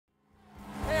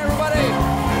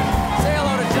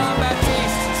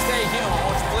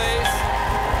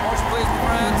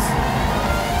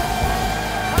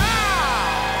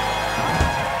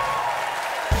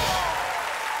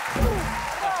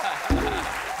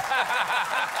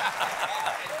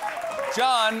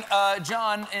John,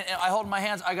 I hold my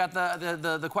hands. I got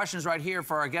the questions right here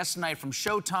for our guest tonight from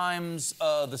Showtime's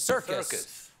The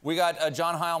Circus. We got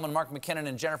John Heilman, Mark McKinnon,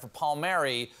 and Jennifer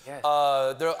Palmieri. Yes.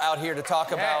 They're out here to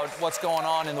talk about what's going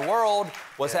on in the world,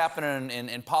 what's happening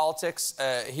in politics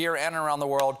here and around the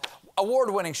world.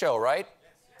 Award-winning show, right?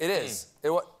 Yes. It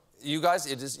is. You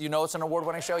guys, you know it's an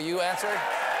award-winning show? You answered?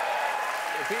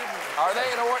 Are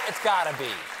they an award? It's gotta be.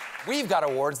 We've got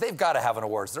awards. They've got to have an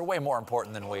awards. They're way more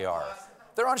important than we are.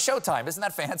 They're on Showtime. Isn't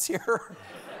that fancier?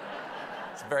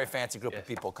 It's a very fancy group of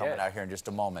people coming out here in just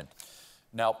a moment.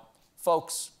 Now,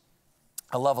 folks,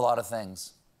 I love a lot of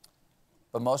things.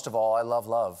 But most of all, I love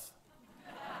love.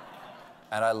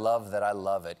 And I love that I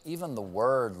love it. Even the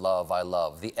word love, I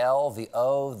love. The L, the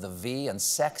O, the V, and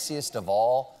sexiest of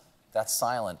all, that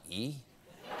silent E.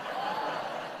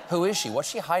 Who is she? What's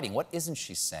she hiding? What isn't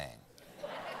she saying?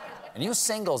 And you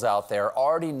singles out there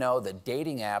already know that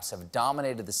dating apps have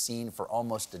dominated the scene for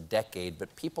almost a decade,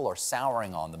 but people are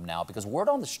souring on them now because word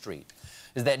on the street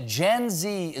is that Gen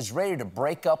Z is ready to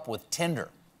break up with Tinder.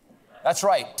 That's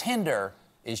right, Tinder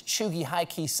is chuggy,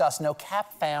 high-key, sus, no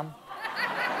cap, fam.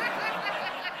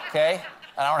 Okay?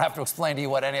 And I don't have to explain to you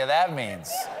what any of that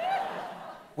means.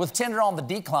 With Tinder on the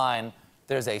decline,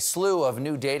 there's a slew of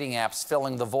new dating apps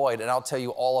filling the void, and I'll tell you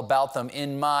all about them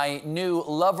in my new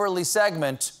loverly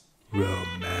segment,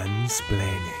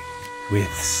 Romansplaining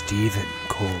with Stephen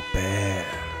Colbert.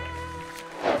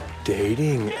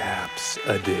 Dating apps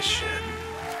edition.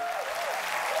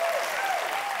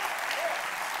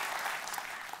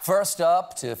 First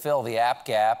up to fill the app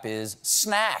gap is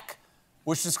Snack,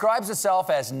 which describes itself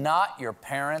as not your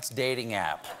parents' dating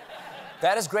app.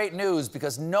 That is great news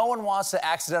because no one wants to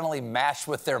accidentally match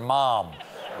with their mom.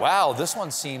 Wow, this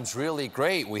one seems really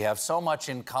great. We have so much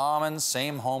in common,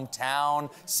 same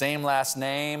hometown, same last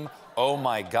name. Oh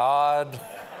my God.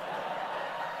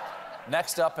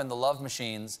 Next up in the love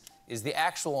machines is the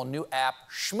actual new app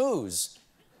Schmooze,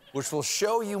 which will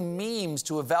show you memes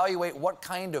to evaluate what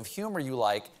kind of humor you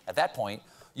like. At that point,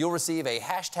 you'll receive a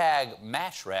hashtag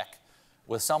matchrec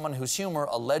with someone whose humor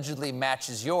allegedly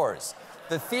matches yours.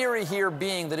 The theory here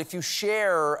being that if you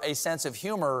share a sense of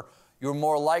humor, you're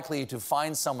more likely to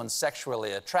find someone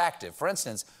sexually attractive. For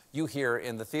instance, you here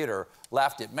in the theater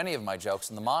laughed at many of my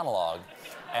jokes in the monologue,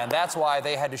 and that's why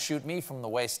they had to shoot me from the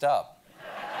waist up.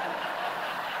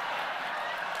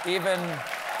 Even...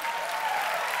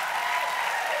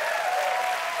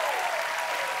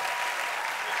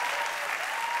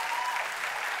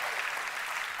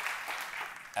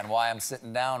 and why I'm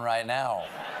sitting down right now.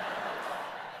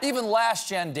 Even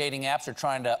last-gen dating apps are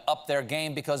trying to up their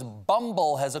game because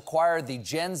Bumble has acquired the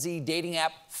Gen Z dating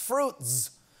app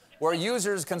Fruits, where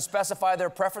users can specify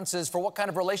their preferences for what kind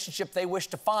of relationship they wish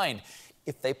to find.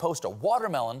 If they post a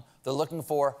watermelon, they're looking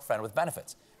for a friend with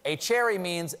benefits. A cherry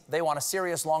means they want a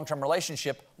serious long-term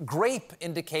relationship. Grape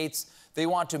indicates they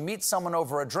want to meet someone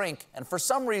over a drink. And for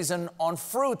some reason, on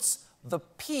Fruits, the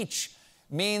peach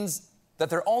means that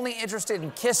they're only interested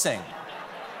in kissing.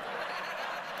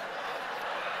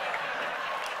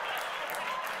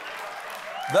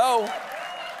 Though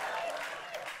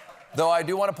I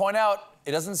do want to point out,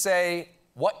 it doesn't say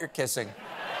what you're kissing.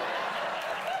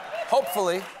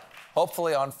 Hopefully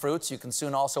on Fruits, you can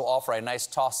soon also offer a nice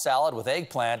tossed salad with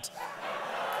eggplant,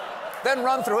 then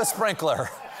run through a sprinkler.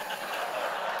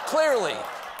 Clearly,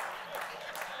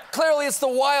 it's the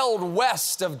Wild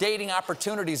West of dating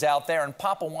opportunities out there, and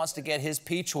Papa wants to get his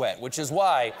peach wet, which is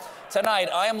why tonight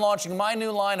I am launching my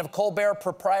new line of Colbert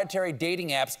proprietary dating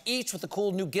apps, each with a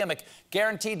cool new gimmick,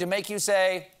 guaranteed to make you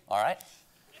say, all right.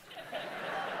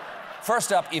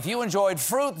 First up, if you enjoyed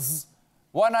Fruits,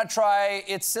 why not try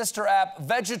its sister app,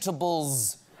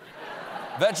 Vegetables?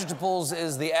 Vegetables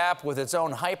is the app with its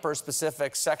own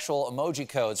hyper-specific sexual emoji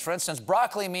codes. For instance,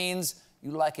 broccoli means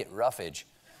you like it roughage.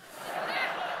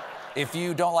 If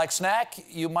you don't like Snack,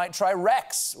 you might try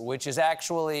Rex, which is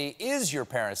your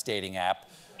parents' dating app.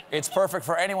 It's perfect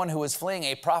for anyone who is fleeing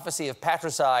a prophecy of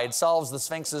patricide, solves the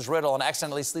Sphinx's riddle, and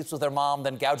accidentally sleeps with their mom,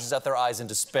 then gouges out their eyes in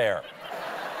despair.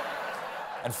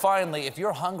 And finally, if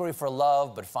you're hungry for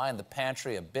love but find the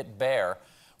pantry a bit bare,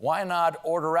 why not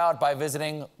order out by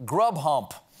visiting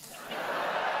Grubhub?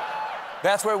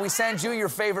 That's where we send you your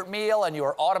favorite meal and you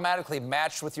are automatically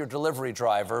matched with your delivery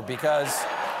driver because...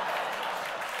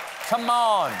 come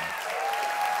on.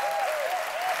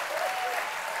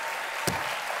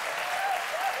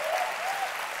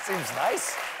 Seems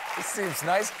nice. It seems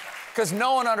nice. Because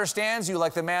no one understands you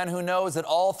like the man who knows that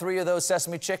all 3 of those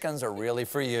sesame chickens are really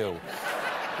for you.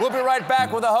 We'll be right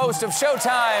back with the host of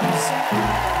Showtime's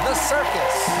The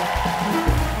Circus.